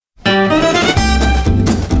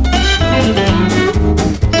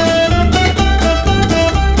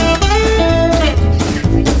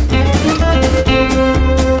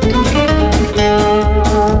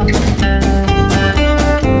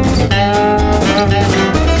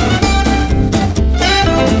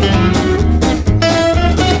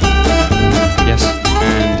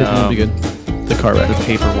car wreck? The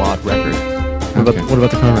paper wad record. What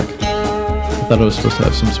about the car wreck? I thought it was supposed to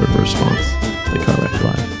have some sort of a response to the car wreck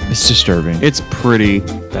live. It's disturbing. It's pretty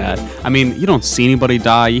bad. I mean, you don't see anybody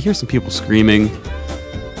die. You hear some people screaming.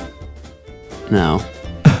 No.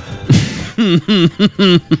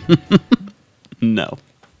 No.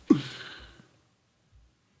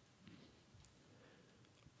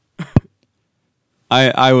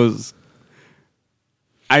 I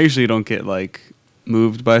usually don't get like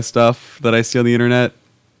moved by stuff that I see on the internet,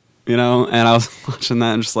 you know, and I was watching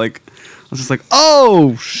that and I was just like,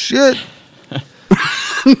 oh shit.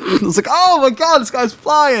 I was like, oh my god, this guy's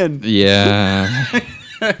flying. Yeah.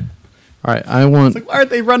 All right, I want... It's like, why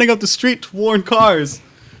aren't they running up the street to warn cars?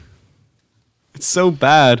 It's so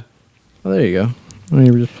bad. Oh, there you go. Oh,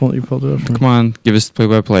 you pulled it up. For me. Come on, give us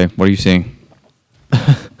play-by-play. What are you seeing?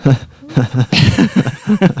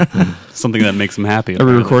 Something that makes them happy. Are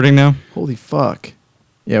we recording now? Holy fuck.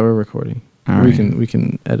 Yeah, we're recording. All we right.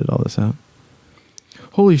 can edit all this out.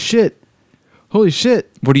 Holy shit. Holy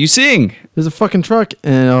shit. What are you seeing? There's a fucking truck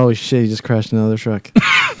and oh shit, he just crashed another truck.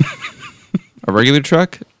 A regular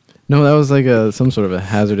truck? No, that was like some sort of a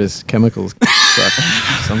hazardous chemicals truck of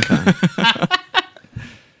some kind.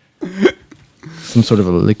 Some sort of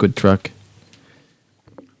a liquid truck.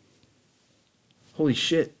 Holy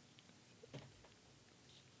shit.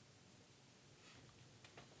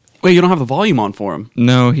 Wait, you don't have the volume on for him?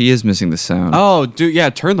 No, he is missing the sound. Oh, dude, yeah,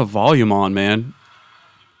 turn the volume on, man.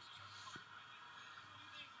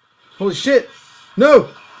 Holy shit. No.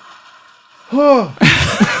 Oh.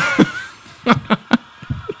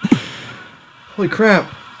 Holy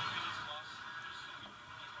crap.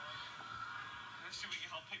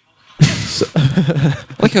 I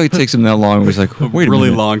like how he takes him that long. He's like, wait a really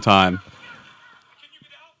minute. long time.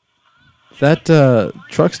 That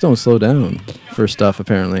trucks don't slow down for stuff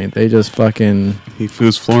apparently. They just fucking He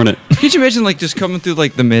was flooring it. Could you imagine like just coming through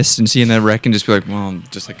like the mist and seeing that wreck and just be like, well, I'm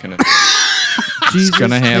just like kind of... Jesus,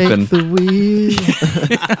 gonna happen. take the wheel.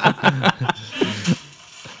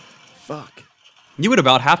 Fuck. You would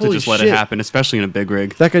about have to Holy just let shit. it happen, especially in a big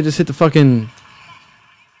rig. That guy just hit the fucking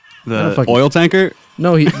The fucking- oil tanker?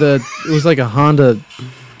 No, it was like a Honda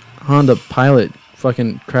Pilot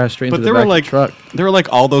fucking crashed straight But into there the were back like of the truck. there were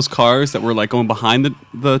like all those cars that were like going behind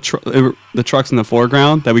the trucks in the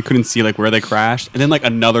foreground that we couldn't see like where they crashed, and then like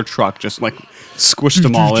another truck just like squished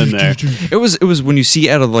them all in there. It was when you see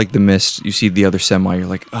out of like the mist, you see the other semi, you're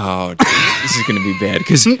like, oh, this is going to be bad.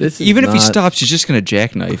 Because This is even if he not- stops, he's just going to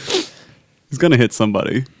jackknife. He's gonna hit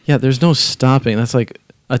somebody. Yeah, there's no stopping. That's like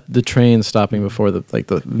the train stopping before the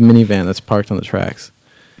minivan that's parked on the tracks.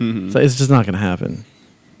 Mm-hmm. So it's just not gonna happen.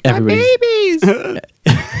 Everybody's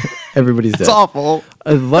everybody's dead. It's awful.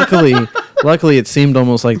 Luckily, it seemed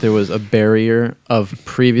almost like there was a barrier of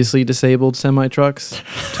previously disabled semi trucks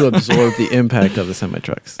to absorb the impact of the semi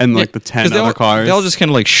trucks. And like the 10 'Cause other cars. They all just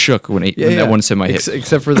kind of like shook when that one semi hit.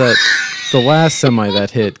 Except for that, the last semi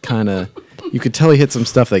that hit kind of, you could tell he hit some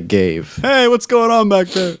stuff that gave. Hey, what's going on back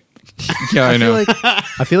there? Yeah, I know.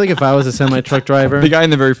 I feel like if I was a semi truck driver, The guy in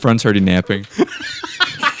the very front's already napping.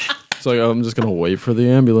 it's like, oh, I'm just gonna wait for the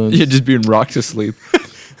ambulance. Yeah, just being rocked to sleep.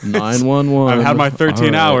 911. I've had my 13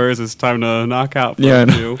 All right. hours. It's time to knock out for Yeah, I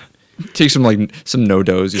know. you. Takes some like some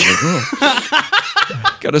no-dos. He's like,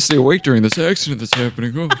 oh, gotta stay awake during this accident that's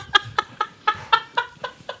happening. Oh.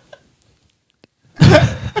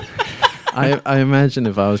 I imagine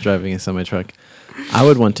if I was driving a semi truck, I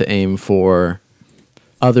would want to aim for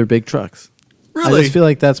other big trucks. Really? I just feel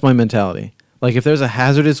like that's my mentality. Like if there's a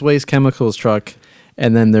hazardous waste chemicals truck,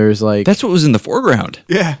 and then there's like That's what was in the foreground.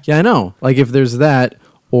 Yeah. yeah, I know. Like if there's that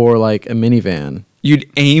or like a minivan, You'd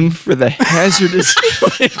aim for the hazardous.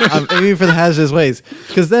 I'm aiming for the hazardous waste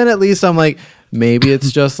because then at least I'm like maybe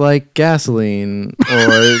it's just like gasoline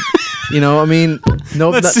or you know I mean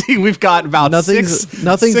no Let's see. We've got about nothing's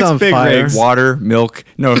six on big fire. rigs. Water, milk.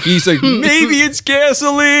 No, he's like, maybe it's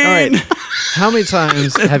gasoline. All right. How many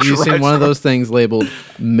times have you seen one of those things labeled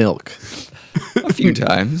milk A few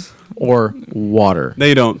times. or water?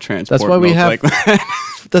 They don't transport. That's why we milk have- like that.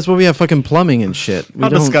 That's why we have fucking plumbing and shit. We How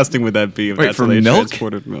don't- disgusting would that be if Wait, that's for how they milk?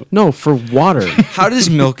 transported milk? No, for water. How does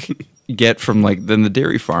milk get from like then the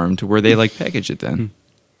dairy farm to where they like package it then?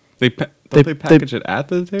 They package it at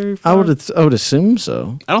the dairy I farm? would assume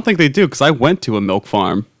so. I don't think they do because I went to a milk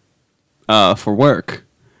farm for work,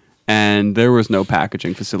 and there was no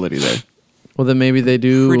packaging facility there. Well, then maybe they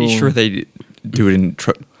do. Pretty sure they do it in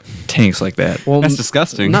tanks like that. Well, That's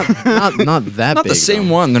disgusting. Not that Not big. the same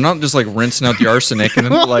though. one. They're not just like rinsing out the arsenic and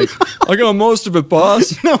then they're like, I got most of it,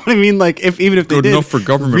 boss. No, I mean like even if they Good did enough for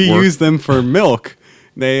government reuse work. them for milk,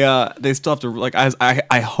 they still have to like.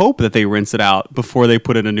 I hope that they rinse it out before they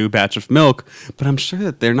put in a new batch of milk. But I'm sure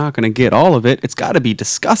that they're not going to get all of it. It's got to be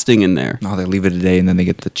disgusting in there. No, they leave it a day and then they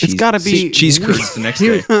get the cheese. It's got to be cheese curds the next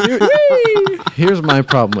day. Here's my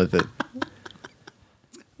problem with it.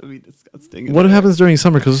 It'd be disgusting. What happens during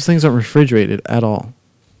summer? Because those things aren't refrigerated at all.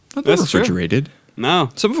 Not they're That's true. refrigerated. No,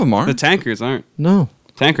 Some of them are. the tankers aren't. No.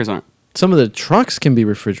 Tankers aren't. Some of the trucks can be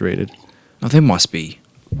refrigerated No, they must be.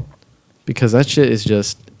 because that shit is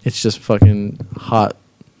just fucking hot.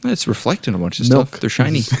 It's reflecting a bunch of Milk. stuff. They're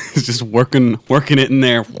shiny. It's just working it in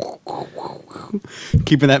there,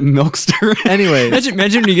 keeping that milk stirring. Anyway,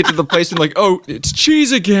 Imagine when you get to the place and like, oh, it's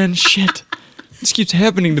cheese again. Shit. This keeps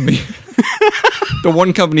happening to me. The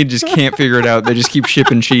one company just can't figure it out. They just keep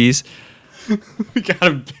shipping cheese. We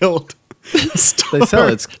gotta build. they sell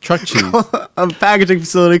it. It's truck cheese. A packaging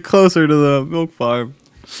facility closer to the milk farm.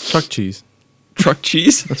 Truck cheese. Truck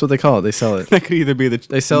cheese? That's what they call it. They sell it. That could either be the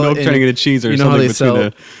They sell milk it in- turning into cheese or you know how something they between sell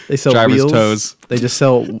the they sell driver's wheels. toes. They just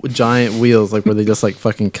sell giant wheels, like where they just like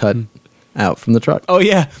fucking cut out from the truck. Oh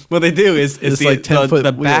yeah, what they do is It's the, like 10-foot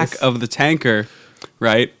the back wheels. of the tanker,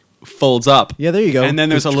 right, folds up. Yeah, there you go. And then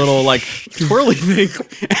there's a little like twirly thing,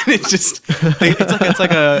 and it's just it's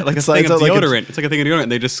like a It thing slides of out like a- deodorant. It's like a thing of deodorant.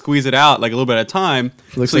 They just squeeze it out like a little bit at a time.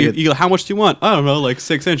 Looks So like you go, how much do you want? I don't know, like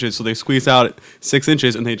 6 inches. So they squeeze out 6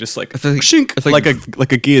 inches, and they just like feel like- shink, I think-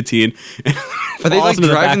 like a guillotine. Are they like Falls into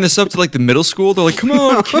the driving back. this up to like the middle school? They're like, come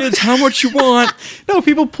on, kids, how much you want? No,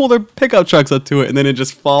 people pull their pickup trucks up to it, and then it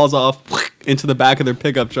just falls off into the back of their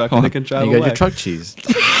pickup truck, and they can drive you got away. your truck cheese.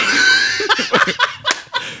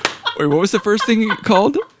 Wait, what was the first thing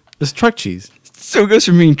called? It's truck cheese. So it goes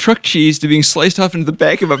from being truck cheese to being sliced off into the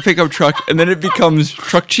back of a pickup truck, and then it becomes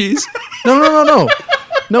truck cheese No.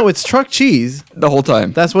 No, it's truck cheese. the whole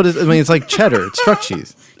time. That's what it is. I mean, it's like cheddar. It's truck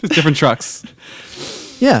cheese. Just different trucks.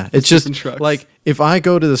 Yeah, it's different just trucks. like if I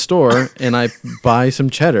go to the store and I buy some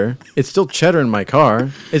cheddar, it's still cheddar in my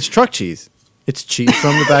car. It's truck cheese. It's cheese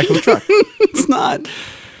from the back of the truck. It's not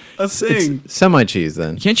a thing. It's semi cheese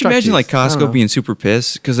then. Can't you Truck imagine cheese. like I don't know. Costco being super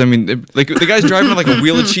pissed? Because I mean, like the guy's driving like a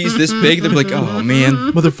wheel of cheese this big. They'd be like, "Oh man,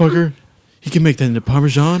 motherfucker, he can make that into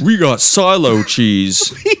Parmesan." we got silo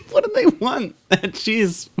cheese." What do they want that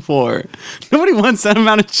cheese for? Nobody wants that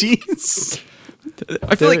amount of cheese.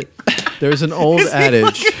 I feel like There's an old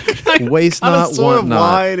adage: "Waste not, want not."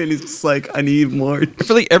 wine, and he's just like, I need more. I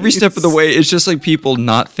feel like every step of the way it's just like people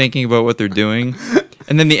not thinking about what they're doing,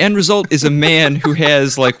 and then the end result is a man who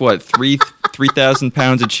has like what 3,000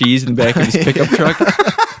 pounds of cheese in the back of his pickup truck.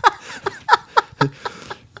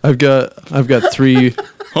 I've got three.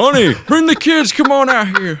 Honey, bring the kids. Come on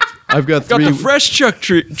out here. I've got Got three. the fresh truck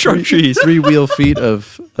cheese. 3 wheel feet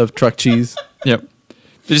of truck cheese. Yep.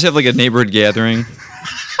 They just have like a neighborhood gathering.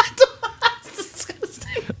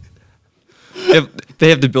 They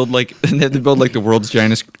have to build like the world's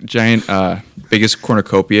biggest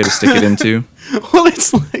cornucopia to stick it into. Well,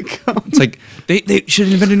 it's like It's like they should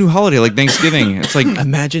invent a new holiday like Thanksgiving. It's like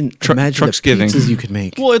Imagine the Trucksgiving. pizzas you could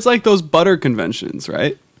make. well, it's like those butter conventions,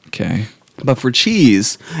 right? okay. But for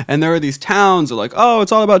cheese, and there are these towns that are like, oh,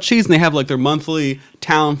 it's all about cheese, and they have like their monthly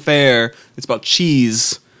town fair. It's about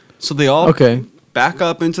cheese, so they all Okay. back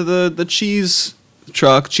up into the cheese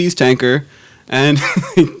truck, cheese tanker, and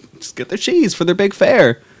just get their cheese for their big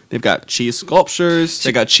fair. They've got cheese sculptures.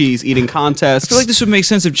 They got cheese eating I contests. feel like this would make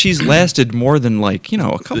sense if cheese lasted more than like a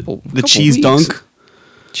couple. the couple cheese weeks. dunk.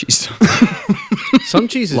 Cheese dunk. Some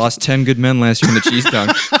cheeses. Lost 10 good men last year in the cheese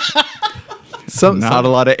dunk. Not a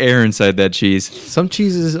lot of air inside that cheese. Some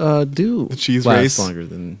cheeses do cheese last race. longer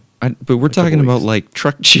than. But we're talking couple about weeks. like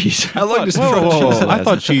truck cheese. How long does Whoa, truck whoa, cheese whoa. I last?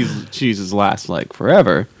 thought cheeses last like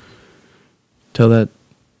forever. Tell that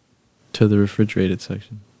to the refrigerated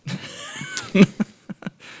section.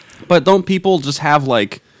 But don't people just have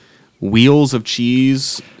like wheels of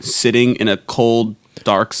cheese sitting in a cold,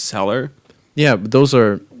 dark cellar? Yeah, but those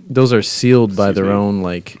are sealed by their me. own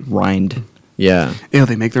like. rind. Yeah, Ew,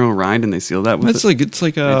 they make their own rind and they seal that with It's it. like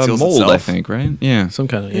It a seals mold, I itself. think, right? Yeah. some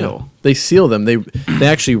kind of. Ew. Yeah. They seal them. They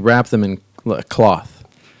actually wrap them in cloth.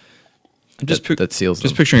 That seals them.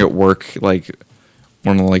 Just picturing at work, like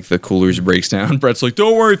one of like the coolers breaks down. Brett's like,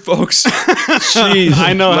 "Don't worry, folks. Cheese,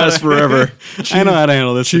 I know how lasts to- forever." I know how to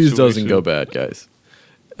handle this. Cheese doesn't situation. go bad, guys.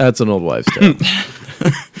 That's an old wives' tale.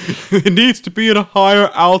 It needs to be at a higher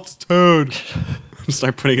altitude.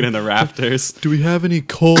 Start putting it in the rafters. Do we have any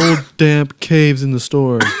cold, damp caves in the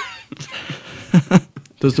store?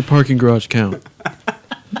 Does the parking garage count?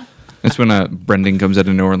 That's when Brendan comes out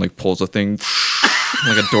of nowhere and like pulls a thing,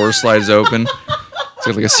 like a door slides open. It's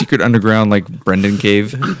like a secret underground like Brendan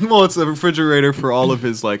cave. Well, it's a refrigerator for all of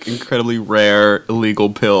his like incredibly rare illegal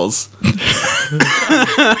pills.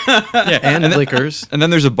 Yeah, and then, liquors. and then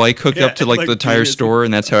there's a bike hooked up to like the tire beers. store,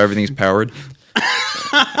 and that's how everything's powered.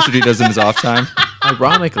 That's what he does in his off time.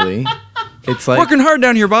 Ironically, it's like Working hard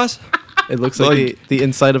down here, boss. it looks like the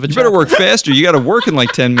inside of a You better chapel. work faster. You got to work in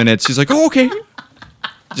like 10 minutes. He's like, oh, okay.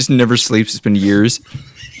 Just never sleeps. It's been years.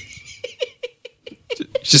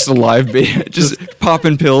 Just alive, just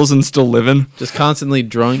popping pills and still living. Just constantly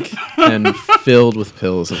drunk and filled with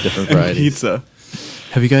pills of different varieties. Pizza.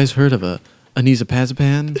 Have you guys heard of a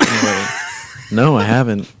anizapazepam? No, I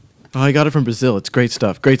haven't. Oh, I got it from Brazil. It's great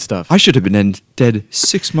stuff. Great stuff. I should have been dead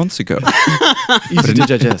 6 months ago. Easy to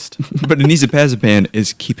digest. But anizapazepam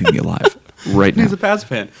is keeping me alive right now. He's a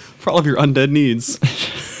Pazpan for all of your undead needs.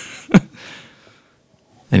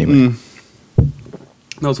 Anyway,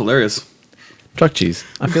 That was hilarious. truck cheese.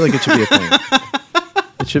 I feel like it should be a thing.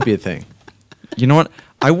 It should be a thing. You know what?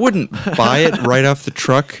 I wouldn't buy it right off the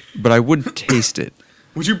truck, but I would taste it.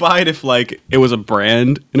 Would you buy it if like it was a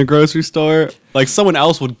brand in a grocery store? Like someone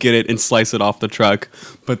else would get it and slice it off the truck,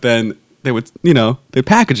 but then they would, they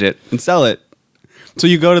package it and sell it. So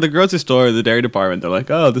you go to the grocery store or the dairy department, they're like,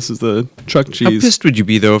 "Oh, this is the truck How cheese." pissed would you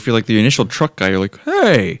be, though, if you're like the initial truck guy? You're like,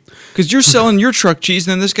 hey, because you're selling your truck cheese,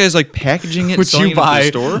 and then this guy's like packaging it and Would selling you it at the buy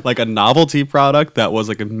store? like a novelty product that was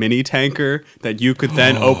like a mini tanker that you could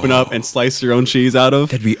then open up and slice your own cheese out of?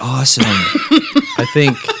 That'd be awesome. I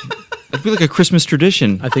think That'd be like a Christmas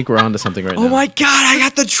tradition. we're onto something right now. Oh my God, I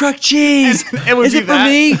got the truck cheese. It would Is be it for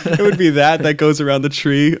me? It would be that goes around the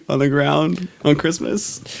tree on the ground on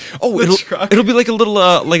Christmas. Oh, The truck. it'll be like a little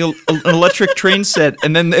an electric train set,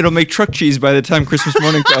 and then it'll make truck cheese by the time Christmas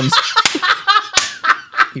morning comes.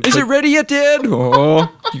 Is it ready yet, Dad? Oh,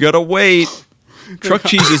 you gotta wait. Truck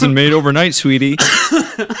cheese isn't made overnight, sweetie.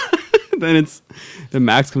 Then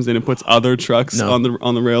Max comes in and puts other trucks No. on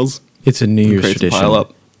the rails. It's a New Year's Creates a tradition. pile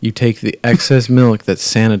up. You take the excess milk that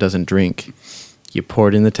Santa doesn't drink, you pour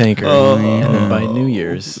it in the tanker, and then by New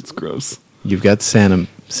Year's, It's gross. you've got Santa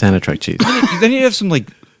truck cheese. Then you have some like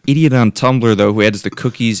idiot on Tumblr though who adds the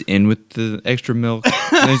cookies in with the extra milk.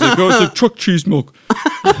 And he's like, "Oh, it's like truck cheese milk,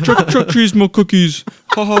 truck cheese milk cookies."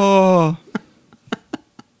 Ha ha.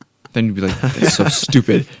 Then you'd be like, "That's so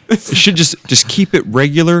stupid. You should just keep it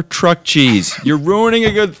regular truck cheese. You're ruining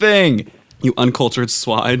a good thing." You uncultured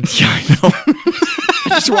swine. Yeah, I know.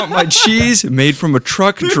 I just want my cheese made from a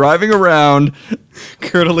truck driving around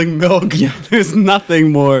Curdling milk. Yeah. There's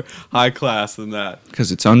nothing more high class than that.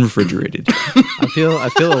 because it's unrefrigerated. I feel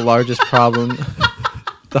the largest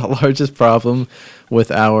problem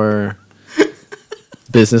with our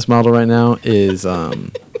business model right now is I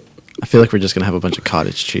feel like we're just gonna have a bunch of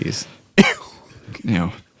cottage cheese, You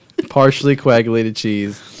know, partially coagulated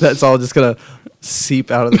cheese. That's all just gonna seep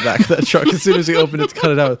out of the back of that truck as soon as we open it to cut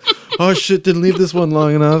it out. Oh shit! Didn't leave this one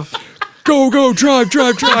long enough. go, drive.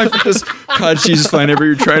 This cottage cheese is flying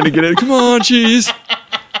everywhere. You're trying to get it. Come on, cheese.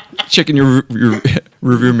 Checking your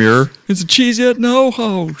rearview mirror. Is it cheese yet? No.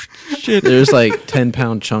 Oh shit. There's like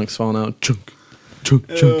 10-pound chunks falling out. Chunk.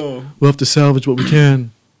 Ew. We'll have to salvage what we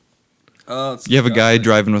can. You have a guy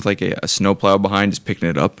driving with like a snowplow behind, just picking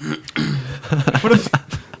it up.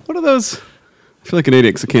 What are those? I feel like an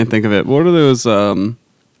idiot 'cause I can't think of it. What are those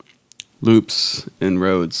loops in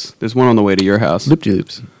roads? There's one on the way to your house.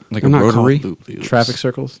 Loop-de-loops. Like They're a not called rotary. loop-de-loops. Traffic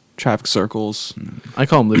circles. Traffic circles. I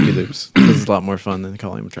call them loop-de-loops because it's a lot more fun than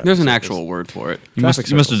calling them traffic There's an circles. actual word for it. You must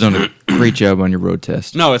have done a great job on your road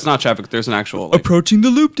test. No, it's not traffic. There's an actual. Like, Approaching the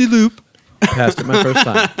loop-de-loop. Passed it my first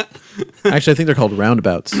time. Actually, I think they're called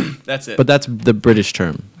roundabouts. that's it. But that's the British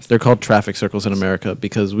term. They're called traffic circles in America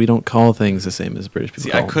because we don't call things the same as British people See,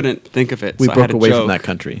 call I them. couldn't think of it. We so I broke had a away from joke that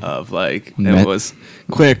country. Of like Met- it was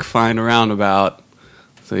quick, find a roundabout,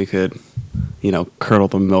 so you could, curdle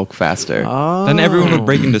the milk faster. Oh. Then everyone would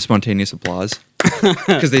break into spontaneous applause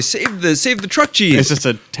because they saved the truck cheese. It's just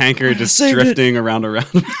a tanker just saved it. drifting around.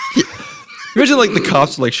 Imagine like the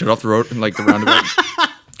cops like shut off the road and like the roundabout.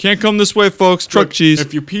 Can't come this way, folks. Truck cheese.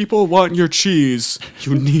 If you people want your cheese,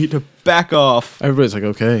 you need to back off. Everybody's like,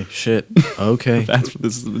 okay, shit, okay. That's what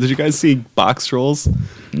this is. Did you guys see box trolls?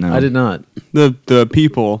 No, I did not. The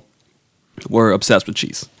people were obsessed with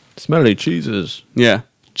cheese. Smelly cheeses. Yeah,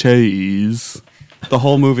 cheese. The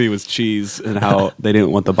whole movie was cheese and how they didn't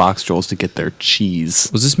want the box trolls to get their cheese.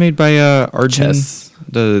 Was this made by Arjun? Chess.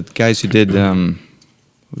 The guys who did who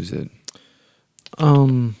was it?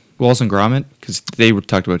 Wallace and Gromit, because they were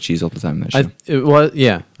talked about cheese all the time in that show. It was,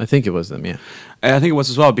 yeah. I think it was them. Yeah. And I think it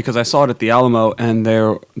was as well because I saw it at the Alamo and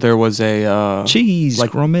there was a cheese,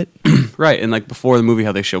 like- Gromit. right, and like before the movie,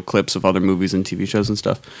 how they show clips of other movies and TV shows and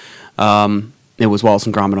stuff. It was Wallace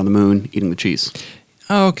and Gromit on the moon eating the cheese.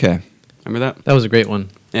 Oh, okay. Remember that? That was a great one.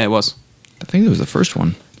 Yeah, it was. I think it was the first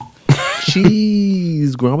one.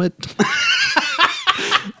 cheese grommet.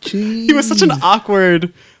 Cheese. He was such an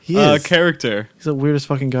awkward He is. character. He's the weirdest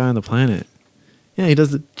fucking guy on the planet. Yeah, he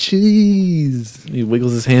does the cheese. He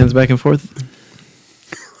wiggles his hands back and forth.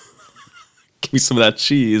 Give me some of that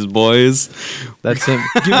cheese, boys. That's him.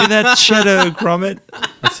 Give me that cheddar, Grommet.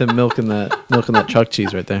 That's him milking that truck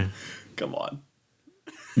cheese right there. Come on.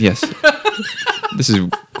 Yes. This is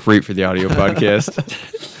great for the audio podcast.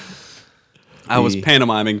 I was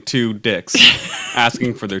pantomiming 2 dicks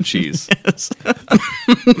asking for their cheese.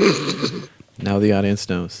 Now the audience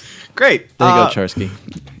knows. Great. There you go, Charsky.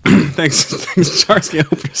 Thanks, Charsky. I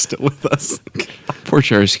hope you're still with us. Poor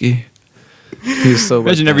Charsky. He's so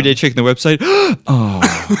Imagine every day checking the website.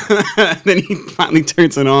 Oh. Then he finally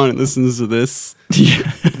turns it on and listens to this.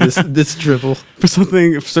 Yeah. this dribble. For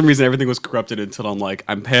some reason, everything was corrupted until I'm like,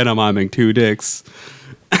 I'm pantomiming 2 dicks.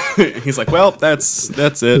 He's like, well, that's it.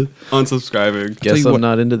 Unsubscribing. Guess you I'm what,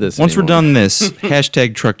 not into this Once we're anymore. done this,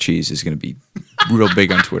 hashtag truck cheese is going to be real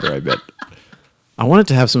big on Twitter, I bet. I want it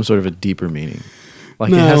to have some sort of a deeper meaning.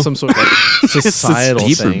 Like No. it has some sort of like societal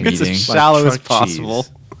deeper thing. meaning. It's as Like shallow as truck possible.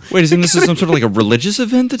 cheese. Wait, isn't this some sort of like a religious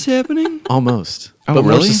event that's happening? Almost. Oh, but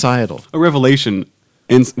more really? societal. A revelation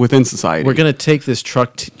within society. We're going to take this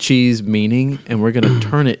cheese meaning and we're going to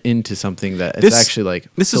turn it into something that is actually like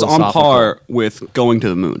This is on philosophical. par with going to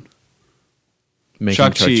the moon. Making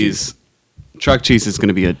Truck cheese. Truck cheese is going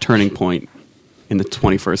to be a turning point in the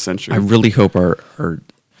 21st century. I really hope our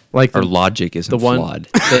Like our the, logic isn't the one- flawed.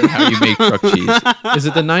 How you make truck cheese. is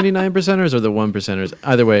it the 99%ers or the 1%ers?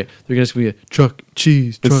 Either way, they're going to be a truck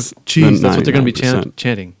cheese, truck It's cheese. the That's what they're going to be 99%.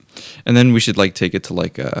 chanting. And then we should like take it to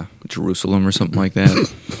like Jerusalem or something like that.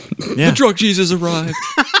 Yeah. The truck cheese has arrived.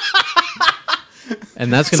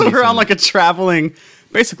 And that's going So to be we're on some- like a traveling,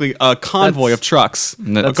 basically a convoy That's- of trucks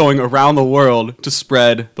that's- going around the world to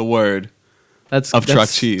spread the word. that's truck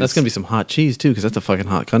cheese. That's going to be some hot cheese too because that's a fucking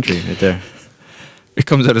hot country right there. It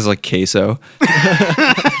comes out as like queso.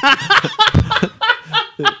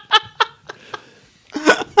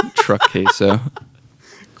 Truck queso.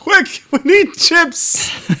 Quick, we need chips.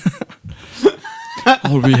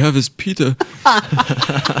 All we have is pita.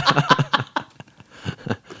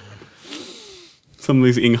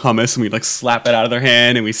 Somebody's eating hummus and we like slap it out of their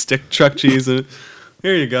hand and we stick truck cheese in it.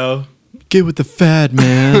 Here you go. Get with the fad,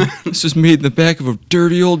 man. This was made in the back of a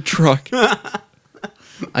dirty old truck.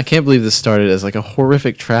 I can't believe this started as like a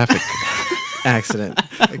horrific traffic accident.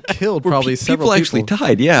 It killed probably several people actually people.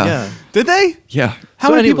 died. Yeah. Yeah. Did they? Yeah. How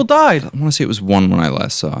So many anyway- people died? I want to say it was one when I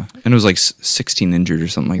last saw, and it was like 16 injured or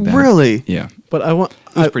something like that. Really? Yeah. But I want.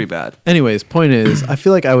 It was pretty bad. Anyways, point is, I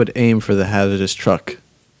feel like I would aim for the hazardous truck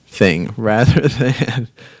thing rather than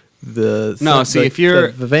No, see, if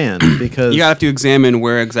you're- the van because You have to examine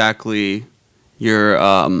where exactly your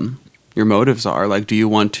motives are. Like, do you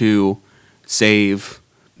want to save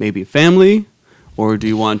maybe a family, or do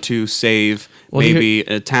you want to save Well, maybe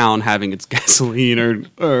a town having its gasoline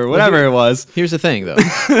or whatever it was? here's the thing though.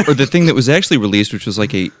 Or the thing that was actually released, which was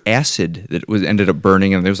like a acid that was ended up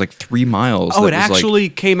burning, and there was like 3 miles. Oh, that it was, like- actually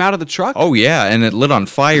came out of the truck? oh yeah, and it lit on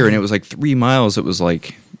fire, and it was like 3 miles. It was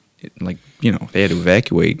like they had to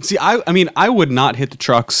evacuate. See, I mean, I would not hit the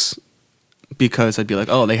trucks because I'd be like,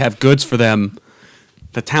 oh, they have goods for them.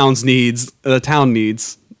 The town needs.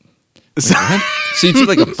 So, So you'd see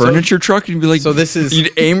like a furniture truck, and you'd be like, So this is-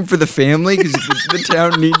 you'd aim for the family because the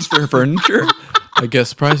town needs their furniture. I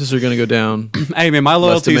guess prices are going to go down. hey man, my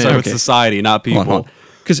loyalties demand. are with Okay. society, not people.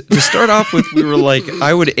 Because to start off with, we were like,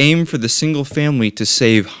 I would aim for the single family to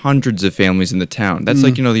save hundreds of families in the town. That's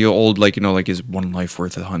like, the old, like is one life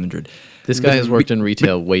worth 100. This guy has worked in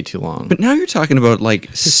retail way too long. But now you're talking about like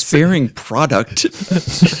sparing product.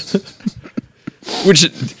 Which,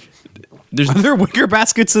 there's Are there wicker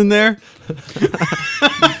baskets in there?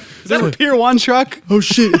 Is that a Pier 1 truck? Oh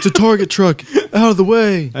shit! It's a Target truck. Out of the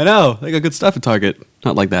way. I know. They got good stuff at Target.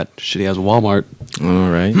 Not like that shitty ass Walmart. All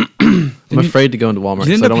right. I'm afraid to go into Walmart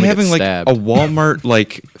you because end I up don't want to having get like stabbed. a Walmart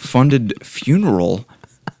like funded funeral.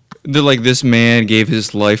 They're like, this man gave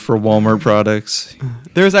his life for Walmart products.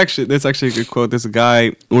 There's actually a good quote. There's a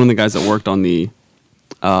guy, one of the guys that worked on the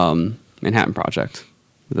Manhattan Project,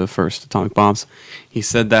 the first atomic bombs. He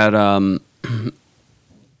said that, one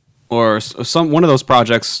of those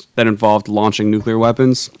projects that involved launching nuclear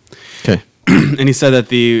weapons. Okay. And he said that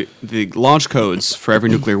the launch codes for every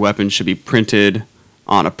nuclear weapon should be printed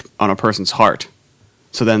on a person's heart.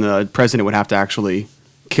 So then the president would have to actually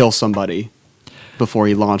kill somebody before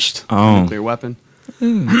he launched a Oh. nuclear weapon.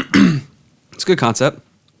 It's a good concept.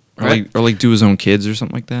 Or like do his own kids or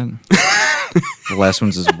something like that. The last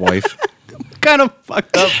one's his wife. Kind of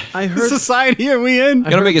fucked up. I heard- society are we in? I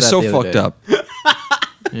Gotta heard make it that so the other fucked day.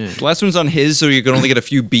 up. Yeah. The last one's on his, so you can only get a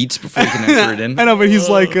few beats before you can enter it in. I know, but he's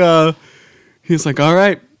like, all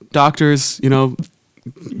right, doctors,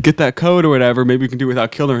 get that code or whatever. Maybe we can do it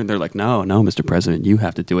without killing her. And they're like, no, Mr. President, you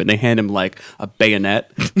have to do it. And they hand him like a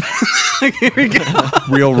bayonet. Like, here we go.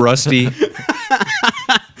 Real rusty.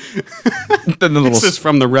 Then the little This is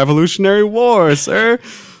from the Revolutionary War, sir.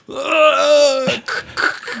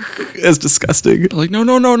 It's disgusting. like, no,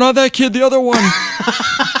 not that kid, the other one.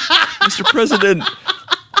 Mr. President.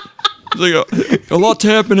 He's like, a lot's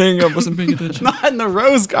happening. I wasn't paying attention. Not in the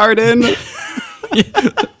Rose Garden.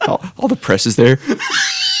 All the press is there.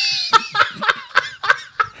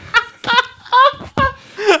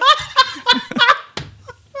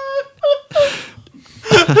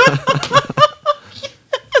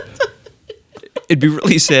 It'd be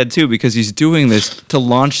really sad too because he's doing this to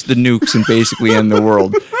launch the nukes and basically end the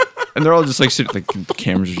world, and they're all just like sitting, like the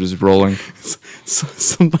cameras are just rolling.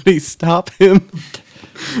 Somebody stop him.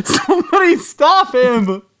 Somebody stop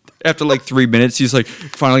him. After like 3 minutes, he's like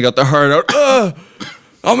finally got the heart out.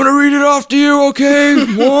 I'm gonna read it off to you, okay?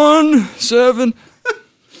 1, 7.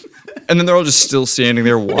 And then they're all just still standing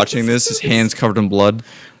there watching this, his hands covered in blood.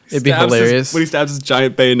 It'd be hilarious. When he stabs his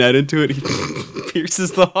giant bayonet into it, he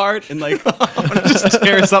pierces the heart and like just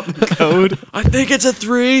tears up the code. I think it's a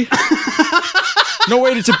 3. No,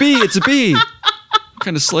 wait, it's a B. It's a B.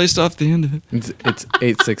 Kind of sliced off the end of it. It's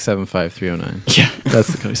 8675309. Yeah. That's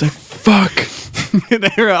the code. He's like, fuck.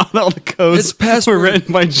 All the codes It's password. were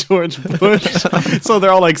written by George Bush. So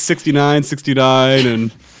they're all like 69, 69,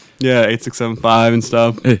 and yeah, 8675 and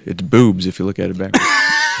stuff. It's boobs if you look at it backwards.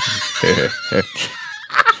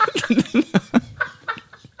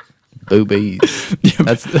 Boobies.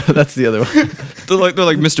 That's the other one. They're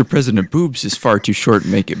like, Mr. President, boobs is far too short.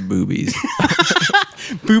 Make it boobies.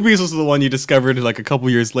 Boobies was the one you discovered like a couple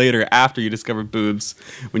years later after you discovered boobs.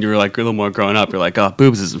 When you were like a little more grown up, you're like, oh,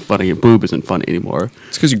 boobs isn't funny. Boob isn't funny anymore.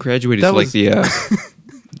 It's because you graduated That to like was-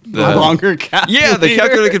 the Longer calculator. yeah, the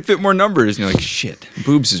calculator could fit more numbers. And you're like, shit,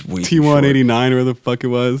 boobs is way too short. T189 or where the fuck it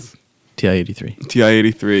was. TI-83.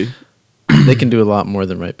 TI-83. They can do a lot more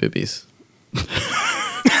than write boobies.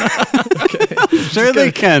 Sure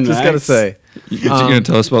they can, Just gotta say. You're gonna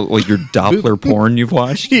tell us about like your Doppler porn you've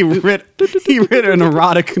watched? He writ an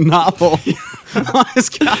erotic novel on his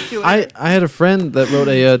calculator. I had a friend that wrote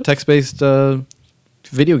a text-based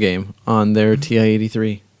video game on their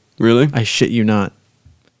TI-83. Really? I shit you not.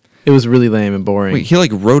 It was really lame and boring. Wait, he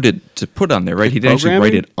like wrote it to put on there, right? Like He didn't actually write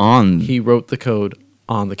programming? it on. He wrote the code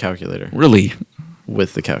on the calculator Really?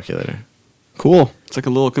 with the calculator. Cool. It's like a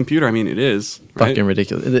little computer. I mean, it is. Right? Fucking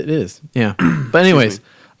ridiculous. It is. Yeah. But anyways,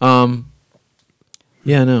 yeah,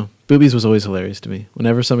 no. Boobies was always hilarious to me.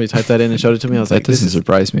 Whenever somebody typed that in and showed it to me, I was That like, doesn't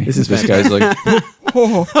surprise me. this is This guy's like,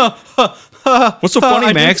 what's so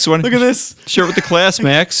funny, Max? Look at this. Share it with the class,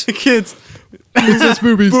 Max. Kids. It's just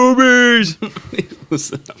boobies. Boobies.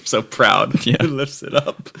 I'm so proud. Yeah. He lifts it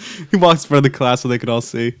up. He walks in front of the class so they could all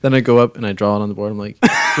see. Then I go up and I draw it on the board. I'm like,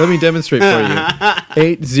 let me demonstrate for you.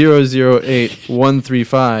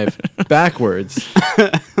 8008135 backwards.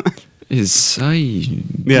 His side.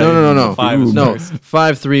 Yeah, No. Five is No, first.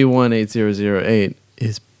 5318008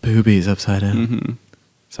 is boobies upside down. Mm-hmm.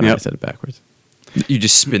 Sorry, I Yep. said it backwards. You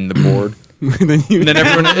just spin the board. then you And then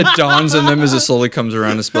everyone, it dawns on them as it slowly comes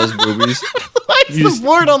around and spells boobies. the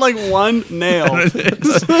board on like one nail. You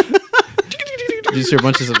just hear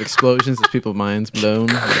bunches of explosions as people's minds blown.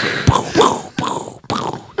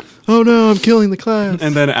 Oh no, I'm killing the class.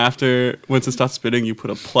 And then after, once it stops spinning, you put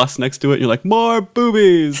a plus next to it. And you're like, more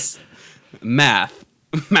boobies. Math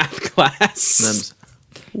class. And then just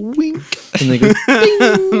wink. And they go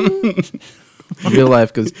ding. Real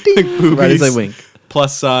life goes ding Like boobies. right as I wink.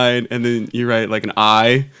 Plus sign, and then you write like an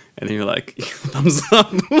I, and then you're like, thumbs up.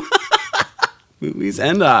 Boobies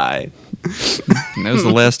and I. And that was the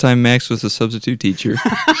last time Max was a substitute teacher.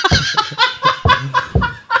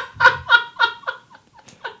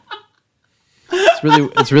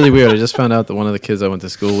 It's really weird. I just found out that one of the kids I went to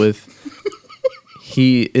school with,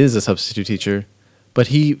 he is a substitute teacher, but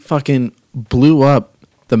he fucking blew up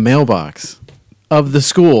the mailbox of the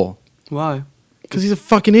school Why? because he's a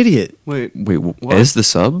fucking idiot. Wait. Wait, What? as the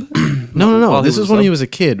sub? No. While he This was was when up? he was a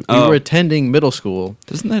kid. We Oh. were attending middle school.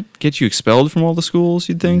 Doesn't that get you expelled from all the schools,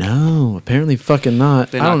 you'd think? No, apparently fucking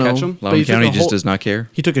not. They I don't not know. catch 'em? but Loudoun he took County a just whole- does not care.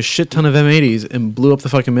 He took a shit ton of M80s and blew up the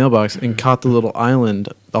fucking mailbox and caught the little island,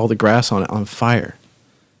 all the grass on it, on fire.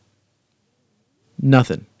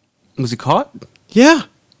 Nothing. Was he caught? Yeah.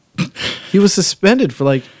 He was suspended for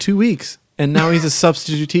like 2 weeks, and now he's a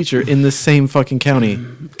substitute teacher in the same fucking county.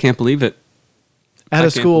 Can't believe it. at I a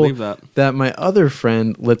can't school believe that. my other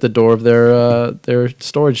friend lit the door of their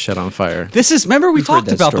storage shed on fire. Remember we We've heard talked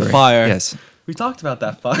that about the story. fire. Yes. We talked about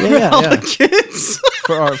that fire. Yeah, with all yeah. the kids.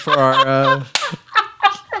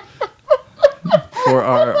 For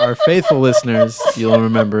our faithful listeners, you'll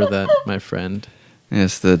remember that my friend.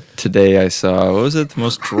 Yes, today I saw, what was it? The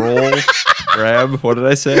most droll grab? What did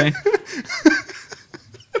I say?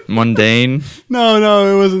 Mundane?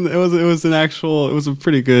 No, it wasn't. It was an actual. It was a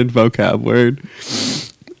pretty good vocab word.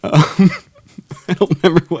 I don't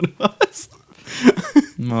remember what it was.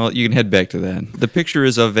 Well, you can head back to that. The picture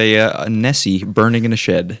is of a Nessie burning in a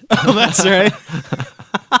shed. Oh, that's right.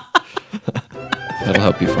 That'll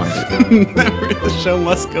help you find it. The show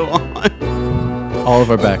must go on. All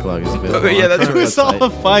of our backlog is available. Yeah, that's on It our was all a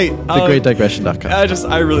website, fight.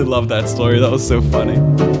 thegreatdigression.com. I really love that story. That was so funny.